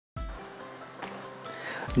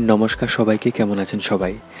নমস্কার সবাইকে, কেমন আছেন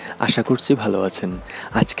সবাই? আশা করছি ভালো আছেন।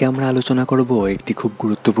 আজকে আমরা আলোচনা করব একটি খুব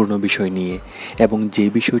গুরুত্বপূর্ণ বিষয় নিয়ে, এবং যে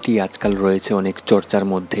বিষয়টি আজকাল রয়েছে অনেক চর্চার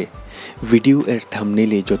মধ্যে। ভিডিও এর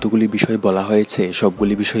থাম্বনেইলে যতগুলি বিষয় বলা হয়েছে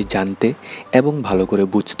সবগুলি বিষয় জানতে এবং ভালো করে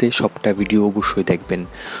বুঝতে সবটা ভিডিও অবশ্যই দেখবেন।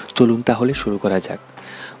 চলুন তাহলে শুরু করা যাক।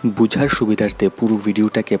 বুঝার সুবিধার্থে পুরো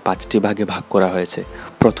ভিডিওটাকে 5টি ভাগে ভাগ করা হয়েছে।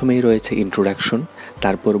 প্রথমেই রয়েছে ইন্ট্রোডাকশন,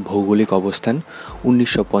 তারপর ভৌগোলিক অবস্থান,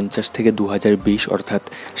 1950 থেকে 2020 অর্থাৎ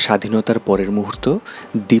স্বাধীনতার পরের মুহূর্ত,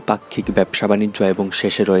 দ্বিপাক্ষিক ব্যবসা বাণিজ্য এবং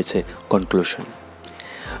শেষে রয়েছে কনক্লুশন।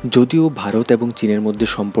 যদিও ভারত এবং চীনের মধ্যে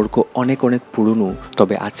সম্পর্ক অনেক পুরনো,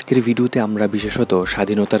 তবে আজকের ভিডিওতে আমরা বিশেষত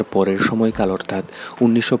স্বাধীনতার পরের সময়কাল অর্থাৎ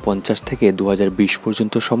 1950 থেকে 2020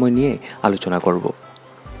 পর্যন্ত সময় নিয়ে আলোচনা করব।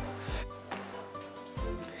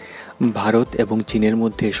 ভারত এবং চীনের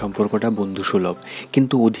মধ্যে সম্পর্কটা বন্ধুসুলভ,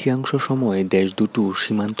 কিন্তু অধিকাংশ সময় দেশ দুটো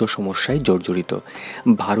সীমান্ত সমস্যায় জর্জরিত।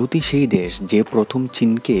 ভারতই সেই দেশ যে প্রথম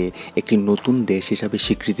চীনকে একটি নতুন দেশ হিসাবে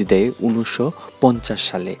স্বীকৃতি দেয় 1950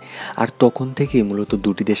 সালে, আর তখন থেকে মূলত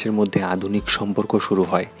দুটি দেশের মধ্যে আধুনিক সম্পর্ক শুরু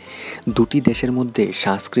হয়। দুটি দেশের মধ্যে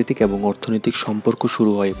সাংস্কৃতিক এবং অর্থনৈতিক সম্পর্ক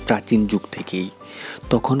শুরু হয় প্রাচীন যুগ থেকেই।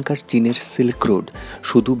 তখনকার চীনের সিল্ক রোড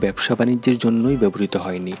শুধু ব্যবসা বাণিজ্যের জন্যই ব্যবহৃত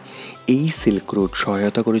হয়নি। এই সিল্ক রোড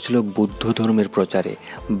সহায়তা করেছিল বৌদ্ধ ধর্মের প্রচারে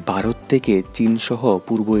ভারত থেকে চীন সহ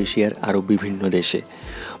পূর্ব এশিয়ার আরও বিভিন্ন দেশে।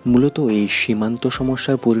 মূলত এই সীমান্ত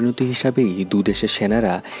সমস্যার পরিণতি হিসাবেই দুদেশের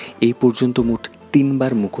সেনারা এই পর্যন্ত মোট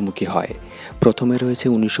 3বার মুখোমুখি হয়। প্রথমে রয়েছে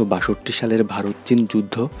 1962 সালের ভারত চীন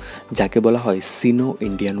যুদ্ধ, যাকে বলা হয় সিনো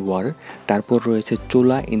ইন্ডিয়ান ওয়ার। তারপর রয়েছে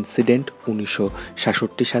চোলা ইনসিডেন্ট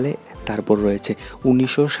 1966 সালে। তারপর রয়েছে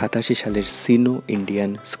 1987 সালের সিনো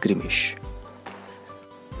ইন্ডিয়ান স্ক্রিমিশ।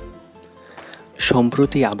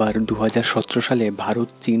 সম্প্রতি আবার 2017 সালে ভারত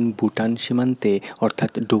চীন ভুটান সীমান্তে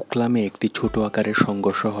অর্থাৎ ডোকলামে একটি ছোট আকারের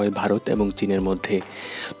সংঘর্ষ হয় ভারত এবং চীনের মধ্যে।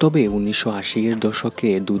 তবে 1980-এর দশকে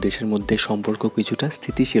দুদেশের মধ্যে সম্পর্ক কিছুটা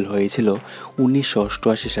স্থিতিশীল হয়েছিল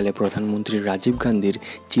 1988 সালে প্রধানমন্ত্রী রাজীব গান্ধীর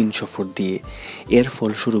চীন সফর দিয়ে। এর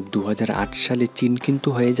ফলস্বরূপ 2008 সালে চীন কিন্তু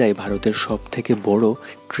হয়ে যায় ভারতের সবথেকে বড়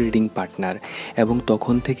ট্রেডিং পার্টনার, এবং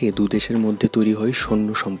তখন থেকে দুদেশের মধ্যে তৈরি হয় সৈন্য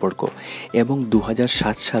সম্পর্ক, এবং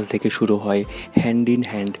 2007 সাল থেকে শুরু হয় hand in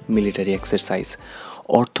hand military exercise.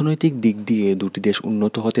 অর্থনৈতিক দিক দিয়ে দুটি দেশ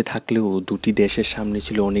উন্নত হতে থাকলেও দুটি দেশের সামনে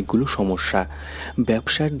ছিল অনেকগুলো সমস্যা।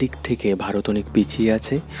 ব্যবসার দিক থেকে ভারত অনেক পিছিয়ে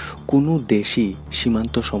আছে। কোনো দেশই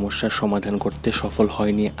সীমান্ত সমস্যার সমাধান করতে সফল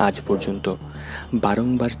হয়নি আজ পর্যন্ত।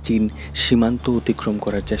 বারংবার চীন সীমান্ত অতিক্রম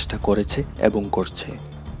করার চেষ্টা করেছে এবং করছে।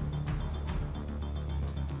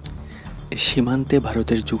 সীমান্তে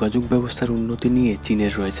ভারতের যোগাযোগ ব্যবস্থার উন্নতি নিয়ে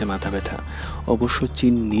চীনের রয়েছে মাথাব্যথা। অবশ্য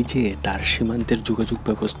চীন নিজে তার সীমান্তের যোগাযোগ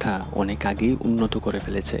ব্যবস্থা অনেক আগেই উন্নত করে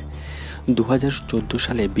ফেলেছে। 2014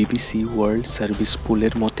 সালে বিবিসি ওয়ার্ল্ড সার্ভিস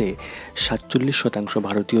পোলের মতে 47%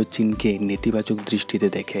 ভারতীয় চীনকে নেতিবাচক দৃষ্টিতে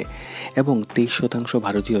দেখে, এবং 23%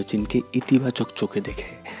 ভারতীয় চীনকে ইতিবাচক চোখে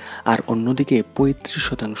দেখে। আর অন্যদিকে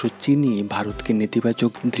 35% চীনই ভারতকে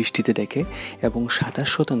নেতিবাচক দৃষ্টিতে দেখে এবং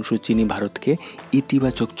 27% চীনই ভারতকে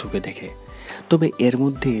ইতিবাচক চোখে দেখে। তবে এর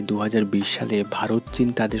মধ্যে 2020 সালে ভারত চীন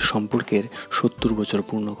তাদের সম্পর্কের 70 বছর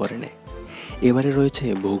পূর্ণ করে নেয়। এবারে রয়েছে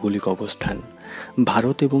ভৌগোলিক অবস্থান।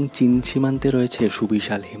 ভারত এবং চীন সীমান্তে রয়েছে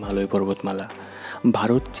সুবিশাল হিমালয় পর্বতমালা।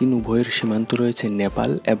 ভারত চীন উভয়ের সীমান্ত রয়েছে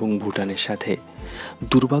নেপাল এবং ভুটানের সাথে।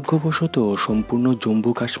 দুর্ভাগ্যবশত সম্পূর্ণ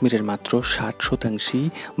জম্মু কাশ্মীরের মাত্র 60%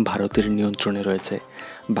 ভারতের নিয়ন্ত্রণে রয়েছে।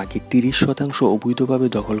 বাকি 30% অবৈধভাবে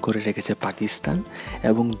দখল করে রেখেছে পাকিস্তান,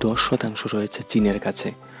 এবং 10% রয়েছে চীনের কাছে।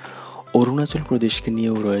 অরুণাচল প্রদেশকে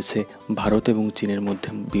নিয়েও রয়েছে ভারত এবং চীনের মধ্যে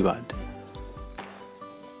বিবাদ।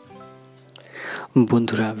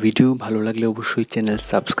 বন্ধুরা, ভিডিও ভালো লাগলে অবশ্যই চ্যানেল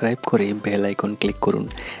সাবস্ক্রাইব করে বেল আইকন ক্লিক করুন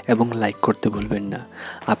এবং লাইক করতে ভুলবেন না।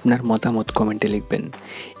 আপনার মতামত কমেন্টে লিখবেন।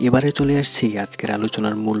 এবারে চলে আসছি আজকের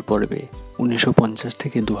আলোচনার মূল পর্বে। 1950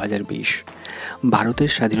 থেকে 2020। ভারতের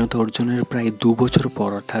স্বাধীনতা অর্জনের প্রায় 2 বছর পর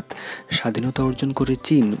অর্থাৎ স্বাধীনতা অর্জন করে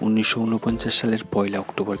চীন 1949 সালের 1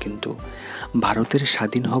 অক্টোবর। কিন্তু ভারতের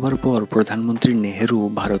স্বাধীন হবার পর প্রধানমন্ত্রী নেহেরু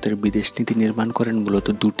ভারতের বিদেশ নীতি নির্মাণ করেন মূলত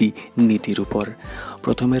দুটি নীতির উপর।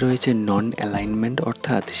 প্রথমে রয়েছে নন অ্যালাইনমেন্ট,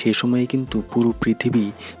 অর্থাৎ সে সময়ে কিন্তু পুরো পৃথিবী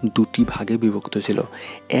দুটি ভাগে বিভক্ত ছিল।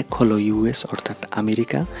 এক হলো ইউএস অর্থাৎ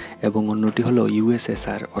আমেরিকা, এবং অন্যটি হলো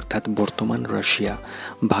ইউএসএসআর অর্থাৎ বর্তমান রাশিয়া।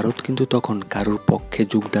 ভারত কিন্তু তখন কারোর পক্ষে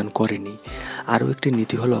যোগদান করেনি। আরও একটি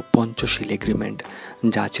নীতি হলো পঞ্চশীল এগ্রিমেন্ট,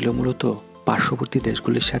 যা ছিল মূলত পার্শ্ববর্তী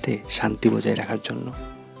দেশগুলির সাথে শান্তি বজায় রাখার জন্য।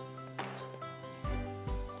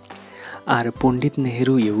 আর পণ্ডিত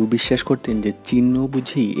নেহেরু এও বিশ্বাস করতেন যে চীনও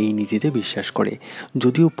বুঝি এই নীতিতে বিশ্বাস করে,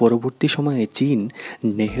 যদিও পরবর্তী সময়ে চীন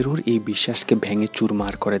নেহেরুর এই বিশ্বাসকে ভেঙে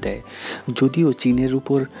চুরমার করে দেয়। যদিও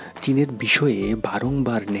চীনের বিষয়ে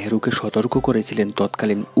বারংবার নেহেরুকে সতর্ক করেছিলেন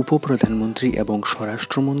তৎকালীন উপপ্রধানমন্ত্রী এবং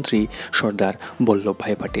স্বরাষ্ট্রমন্ত্রী সর্দার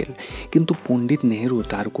বল্লভভাই প্যাটেল, কিন্তু পণ্ডিত নেহেরু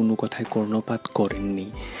তার কোনো কথায় কর্ণপাত করেননি,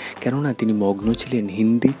 কেননা তিনি মগ্ন ছিলেন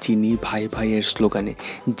হিন্দি চিনি ভাই ভাইয়ের স্লোগানে,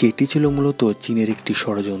 যেটি ছিল মূলত চীনের একটি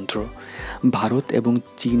ষড়যন্ত্র। ভারত এবং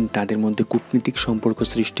চীন তাদের মধ্যে কূটনীতিক সম্পর্ক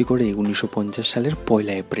সৃষ্টি করে 1950 সালের 1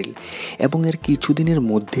 এপ্রিল, এবং এর কিছুদিনের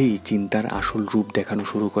মধ্যেই চীন তার আসল রূপ দেখানো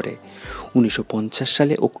শুরু করে। 1950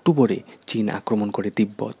 সালে অক্টোবরে চীন আক্রমণ করে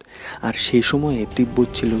তিব্বত, আর সেই সময়ে তিব্বত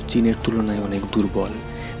ছিল চীনের তুলনায় অনেক দুর্বল।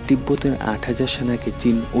 তিব্বতের 8,000 সেনাকে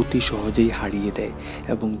চীন অতি সহজেই হারিয়ে দেয়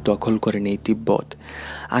এবং দখল করে নেয় তিব্বত।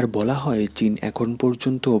 আর বলা হয় চীন এখন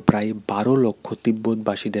পর্যন্ত প্রায় 12 লক্ষ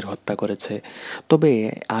তিব্বতবাসীদের হত্যা করেছে। তবে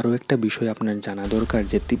আরও একটা বিষয় আপনার জানা দরকার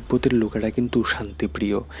যে তিব্বতের লোকেরা কিন্তু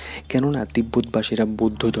শান্তিপ্রিয়, কেননা তিব্বতবাসীরা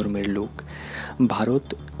বৌদ্ধ ধর্মের লোক। ভারত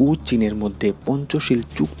ও চীনের মধ্যে পঞ্চশীল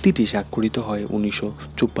চুক্তিটি স্বাক্ষরিত হয়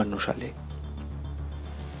 1954 সালে।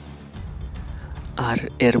 আর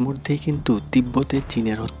এর মধ্যেই কিন্তু তিব্বতে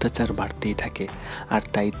চীনের অত্যাচার বাড়তেই থাকে, আর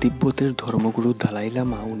তাই তিব্বতের ধর্মগুরু দালাই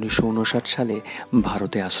লামা 1959 সালে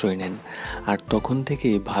ভারতে আশ্রয় নেন, আর তখন থেকে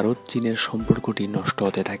ভারত চীনের সম্পর্কটি নষ্ট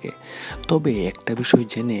হতে থাকে। তবে একটা বিষয়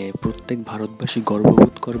জেনে প্রত্যেক ভারতবাসী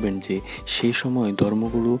গর্ববোধ করবেন যে সেই সময়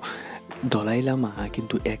ধর্মগুরু দলাই লামা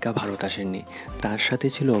কিন্তু একা ভারত আসেননি, তার সাথে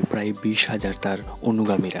ছিল প্রায় 20,000 তার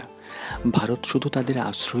অনুগামীরা। ভারত শুধু তাদের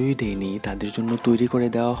আশ্রয়ই দেয়নি, তাদের জন্য তৈরি করে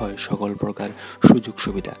দেওয়া হয় সকল প্রকার সুযোগ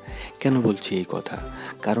সুবিধা। কেন বলছি এই কথা?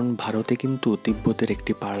 কারণ ভারতে কিন্তু তিব্বতের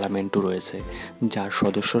একটি পার্লামেন্টও রয়েছে, যার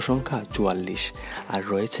সদস্য সংখ্যা 44, আর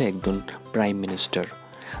রয়েছে একজন প্রাইম মিনিস্টার।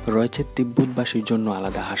 রয়েছে তিব্বতবাসীর জন্য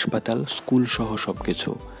আলাদা হাসপাতাল, স্কুল সহ সবকিছু।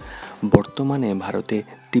 বর্তমানে ভারতে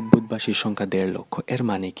তিব্বতবাসীর সংখ্যা 1.5 লক্ষ। এর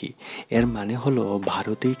মানে কি? এর মানে হলো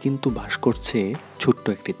ভারতেই কিন্তু বাস করছে ছোট্ট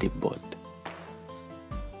একটি তিব্বত।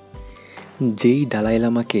 যেই দালাই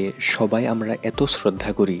লামাকে সবাই আমরা এত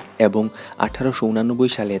শ্রদ্ধা করি এবং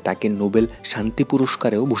 1889 সালে তাকে নোবেল শান্তি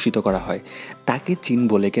পুরস্কারেও ভূষিত করা হয়, তাকে চীন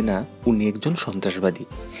বলে কিনা উনি একজন সন্ত্রাসবাদী।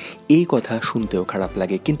 এই কথা শুনতেও খারাপ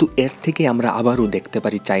লাগে, কিন্তু এর থেকে আমরা আবারও দেখতে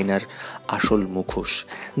পারি চায়নার আসল মুখোশ।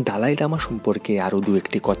 দালাই লামা সম্পর্কে আরও দু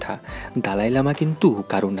একটি কথা। দালাই লামা কিন্তু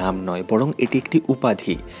কারো নাম নয়, বরং এটি একটি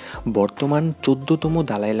উপাধি। বর্তমান 14তম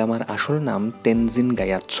দালাই লামার আসল নাম তেনজিন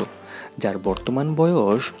গায়াৎসো, যার বর্তমান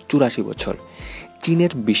বয়স 84 বছর।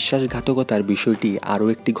 চীনের বিশ্বাসঘাতকতার বিষয়টি আরও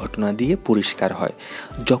একটি ঘটনা দিয়ে পরিষ্কার হয়।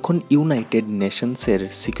 যখন ইউনাইটেড নেশনসের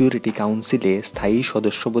সিকিউরিটি কাউন্সিলে স্থায়ী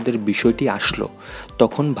সদস্যপদের বিষয়টি আসলো,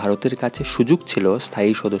 তখন ভারতের কাছে সুযোগ ছিল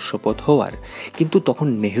স্থায়ী সদস্যপদ হওয়ার, কিন্তু তখন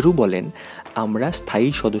নেহেরু বলেন, আমরা স্থায়ী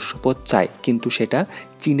সদস্যপদ চাই, কিন্তু সেটা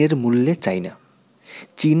চীনের মূল্যে চাই না।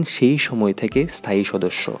 চীন সেই সময় থেকে স্থায়ী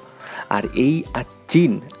সদস্য, আর এই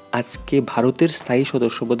চীন আজকে ভারতের স্থায়ী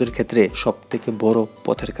সদস্যপদের ক্ষেত্রে সবথেকে বড়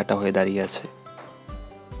পথের কাঁটা হয়ে দাঁড়িয়ে আছে।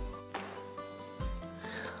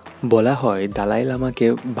 বলা হয় দালাই লামাকে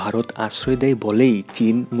ভারত আশ্রয় দেয় বলেই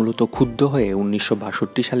চীন মূলত ক্ষুব্ধ হয়ে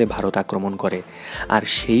 1962 সালে ভারত আক্রমণ করে, আর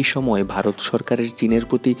সেই সময় ভারত সরকারের চীনের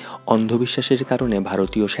প্রতি অন্ধবিশ্বাসের কারণে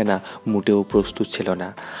ভারতীয় সেনা মোটেও প্রস্তুত ছিল না,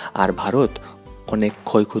 আর ভারত অনেক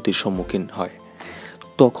ক্ষয়ক্ষতির সম্মুখীন হয়।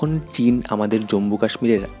 তখন চীন আমাদের জম্মু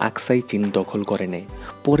কাশ্মীরের আকসাই চীন দখল করে নেয়।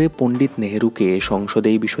 পরে পণ্ডিত নেহেরুকে সংসদে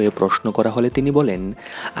এই বিষয়ে প্রশ্ন করা হলে তিনি বলেন,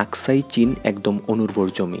 আকসাই চীন একদম অনুর্বর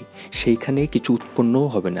জমি, সেইখানে কিছু উৎপন্নও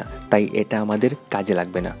হবে না, তাই এটা আমাদের কাজে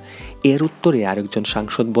লাগবে না। এর উত্তরে আরেকজন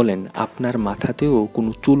সাংসদ বলেন, আপনার মাথাতেও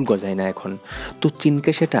কোনো চুল গজায় না এখন, তো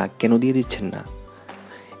চীনকে সেটা কেন দিয়ে দিচ্ছেন না?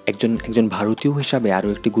 একজন ভারতীয় হিসাবে আরও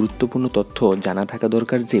একটি গুরুত্বপূর্ণ তথ্য জানা থাকা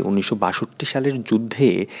দরকার যে 1962 সালের যুদ্ধে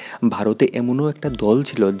ভারতে এমনও একটা দল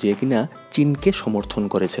ছিল যে কিনা চীনকে সমর্থন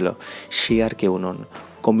করেছিল। সে আর কেউ নন,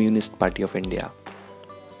 কমিউনিস্ট পার্টি অফ ইন্ডিয়া।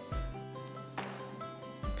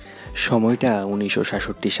 সময়টা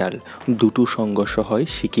 1966 সাল। দুটো সংঘর্ষ হয়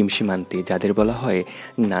সিকিম সীমান্তে, যাদের বলা হয়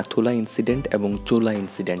নাথুলা ইনসিডেন্ট এবং চোলা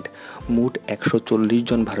ইনসিডেন্ট। মোট 140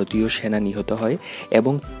 জন ভারতীয় সেনা নিহত হয়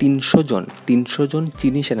এবং 300 জন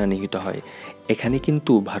চীনী সেনা নিহত হয়। এখানে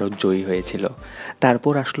কিন্তু ভারত জয়ী হয়েছিল।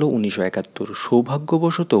 তারপর আসলো 1971।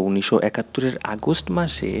 সৌভাগ্যবশত 1971 আগস্ট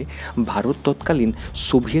মাসে ভারত তৎকালীন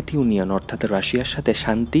সোভিয়েত ইউনিয়ন অর্থাৎ রাশিয়ার সাথে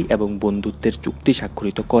শান্তি এবং বন্ধুত্বের চুক্তি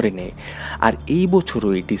স্বাক্ষরিত করে নেয়, আর এই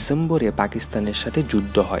বছরই ডিসেম্বরে পাকিস্তানের সাথে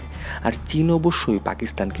যুদ্ধ হয়, আর চীন অবশ্যই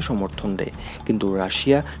পাকিস্তানকে সমর্থন দেয়, কিন্তু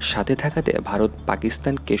রাশিয়া সাথে থাকাতে ভারত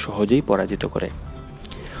পাকিস্তানকে সহজেই পরাজিত করে।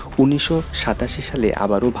 1987 সালে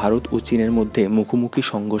আবারও ভারত ও চীনের মধ্যে মুখোমুখি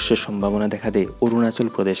সংঘর্ষের সম্ভাবনা দেখা দেয় অরুণাচল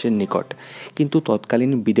প্রদেশের নিকট, কিন্তু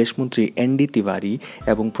তৎকালীন বিদেশমন্ত্রী এনডি তিওয়ারি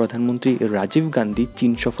এবং প্রধানমন্ত্রী রাজীব গান্ধী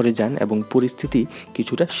চীন সফরে যান এবং পরিস্থিতি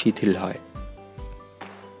কিছুটা শিথিল হয়।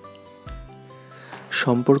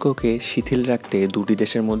 সম্পর্ককে শিথিল রাখতে দুটি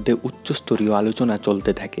দেশের মধ্যে উচ্চস্তরীয় আলোচনা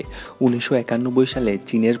চলতে থাকে। 1991 সালে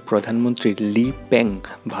চীনের প্রধানমন্ত্রী লি পেং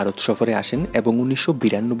ভারত সফরে আসেন এবং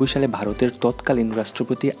 1992 সালে ভারতের তৎকালীন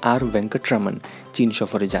রাষ্ট্রপতি আর ভেঙ্কটরামন চীন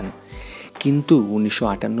সফরে যান। কিন্তু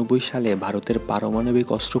 1998 সালে ভারতের পারমাণবিক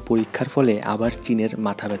অস্ত্র পরীক্ষার ফলে আবার চীনের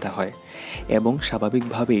মাথা ব্যথা হয় এবং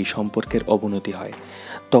স্বাভাবিকভাবেই সম্পর্কের অবনতি হয়।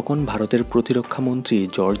 তখন ভারতের প্রতিরক্ষা মন্ত্রী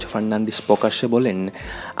জর্জ ফার্নান্ডিস প্রকাশ্যে বলেন,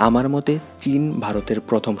 আমার মতে চীন ভারতের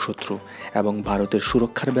প্রথম শত্রু এবং ভারতের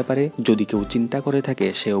সুরক্ষার ব্যাপারে যদি কেউ চিন্তা করে থাকে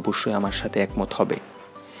সে অবশ্যই আমার সাথে একমত হবে।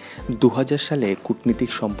 2000 সালে কূটনীতিক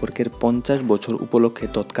সম্পর্কের 50 বছর উপলক্ষে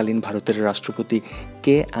তৎকালীন ভারতের রাষ্ট্রপতি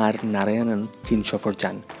কে আর নারায়ণন চীন সফর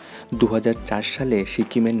যান। 2004 সালে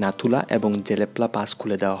সিকিমের নাথুলা এবং জেলেপ্লা পাস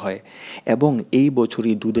খুলে দেওয়া হয় এবং এই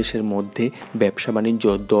বছরই দুদেশের মধ্যে ব্যবসা বাণিজ্য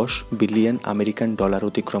 $10 বিলিয়ন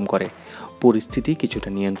অতিক্রম করে। পরিস্থিতি কিছুটা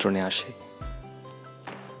নিয়ন্ত্রণে আসে।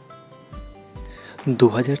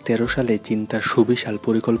 2013 সালে চীন তার সুবিশাল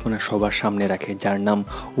পরিকল্পনা সবার সামনে রাখে, যার নাম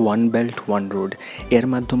ওয়ান বেল্ট ওয়ান রোড। এর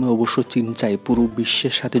মাধ্যমে অবশ্য চীন চায় পুরো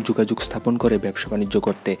বিশ্বের সাথে যোগাযোগ স্থাপন করে ব্যবসা বাণিজ্য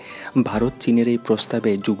করতে। ভারত চীনের এই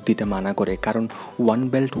প্রস্তাবে যোগ দিতে মানা করে, কারণ ওয়ান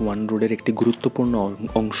বেল্ট ওয়ান রোডের একটি গুরুত্বপূর্ণ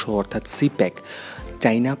অংশ অর্থাৎ সিপ্যাক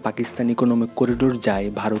চাইনা পাকিস্তান ইকোনমিক করিডোর যায়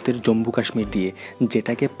ভারতের জম্মু কাশ্মীর দিয়ে,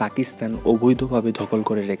 যেটাকে পাকিস্তান অবৈধভাবে দখল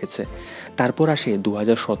করে রেখেছে। তারপর আসে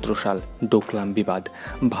 2017 সাল, ডোকলাম বিবাদ।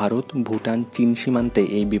 ভারত, ভুটান, চীন সীমান্তে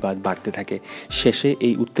এই বিবাদ বাড়তে থাকে। শেষে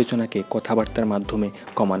এই উত্তেজনাকে কথাবার্তার মাধ্যমে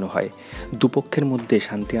কমানো হয়। দুপক্ষের মধ্যে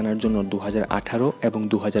শান্তি আনার জন্য 2018 এবং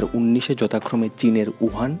 2019 যথাক্রমে চীনের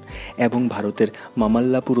উহান এবং ভারতের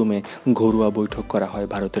মামাল্লাপুরমে ঘরোয়া বৈঠক করা হয়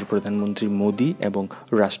ভারতের প্রধানমন্ত্রী মোদি এবং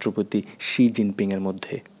রাষ্ট্রপতি শি জিনপিং এর মধ্যে।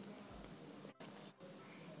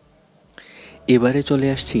 এবারে চলে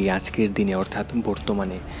আসছি আজকের দিনে অর্থাৎ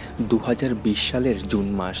বর্তমানে। 2020 সালের জুন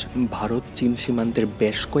মাস। ভারত চীন সীমান্তের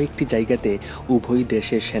বেশ কয়েকটি জায়গাতে উভয়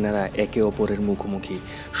দেশের সেনারা একে অপরের মুখোমুখি।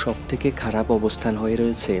 সবথেকে খারাপ অবস্থান হয়ে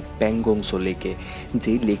রয়েছে প্যাংগংসোলেকে,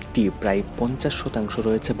 যে লেকটি প্রায় 50%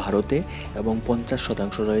 রয়েছে ভারতে এবং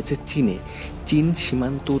 50% রয়েছে চীনে। চীন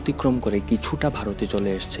সীমান্ত অতিক্রম করে কিছুটা ভারতে চলে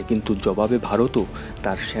এসেছে, কিন্তু জবাবে ভারতও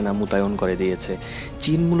তার সেনা মোতায়েন করে দিয়েছে।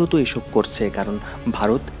 চীন মূলত এসব করছে কারণ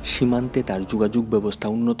ভারত সীমান্তে তার যোগাযোগ ব্যবস্থা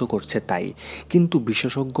উন্নত করছে তাই। কিন্তু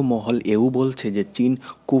বিশেষজ্ঞ মহল এও বলছে যে চীন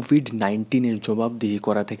কোভিড-19 এর জবাবদিহি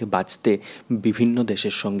করা থেকে বাঁচতে বিভিন্ন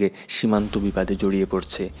দেশের সঙ্গে সীমান্ত বিবাদে জড়িয়ে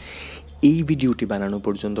পড়ছে। এই ভিডিওটি বানানো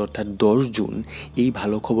পর্যন্ত অর্থাৎ 10 জুন এই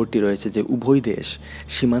ভালো খবরটি রয়েছে যে উভয় দেশ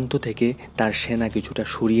সীমান্ত থেকে তার সেনা কিছুটা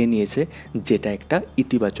সরিয়ে নিয়েছে, যেটা একটা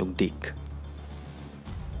ইতিবাচক দিক।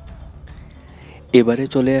 এবারে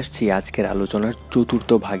চলে আসছি আজকের আলোচনার চতুর্থ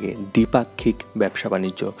ভাগে, দ্বিপাক্ষিক ব্যবসা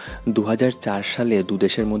বাণিজ্য। 2004 সালে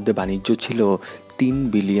দুদেশের মধ্যে বাণিজ্য ছিল $3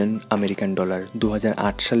 বিলিয়ন।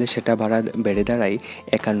 2008 সালে সেটা বেড়ে দাঁড়ায়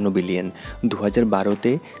 51 বিলিয়ন,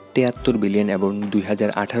 2012-তে 73 বিলিয়ন এবং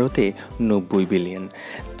 2018-তে 90 বিলিয়ন।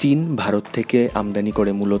 চীন ভারত থেকে আমদানি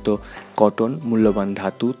করে মূলত কটন, মূল্যবান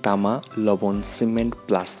ধাতু, তামা, লবণ, সিমেন্ট,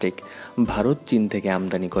 প্লাস্টিক। ভারত চীন থেকে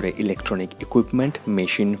আমদানি করে electronic equipment,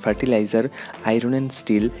 machine, fertiliser, iron and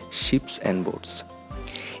still, ships and boats.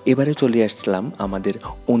 এবারে চলে আসলাম আমাদের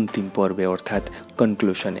অন্তিম পর্বে অর্থাৎ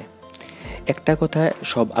কনক্লুশনে। একটা কথা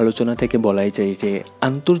সব আলোচনা থেকে বলাই যায় যে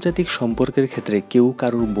আন্তর্জাতিক সম্পর্কের ক্ষেত্রে কেউ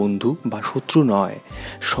কারোর বন্ধু বা শত্রু নয়,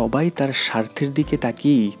 সবাই তার স্বার্থের দিকে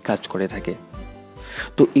তাকিয়েই কাজ করে থাকে।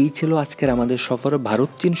 তো এই ছিল আজকের আমাদের সফর। ভারত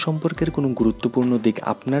চীন সম্পর্কের কোনো গুরুত্বপূর্ণ দিক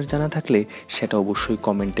আপনার জানা থাকলে সেটা অবশ্যই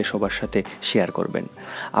কমেন্টে সবার সাথে শেয়ার করবেন।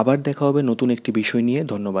 আবার দেখা হবে নতুন একটি বিষয় নিয়ে।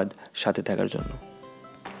 ধন্যবাদ সাথে থাকার জন্য।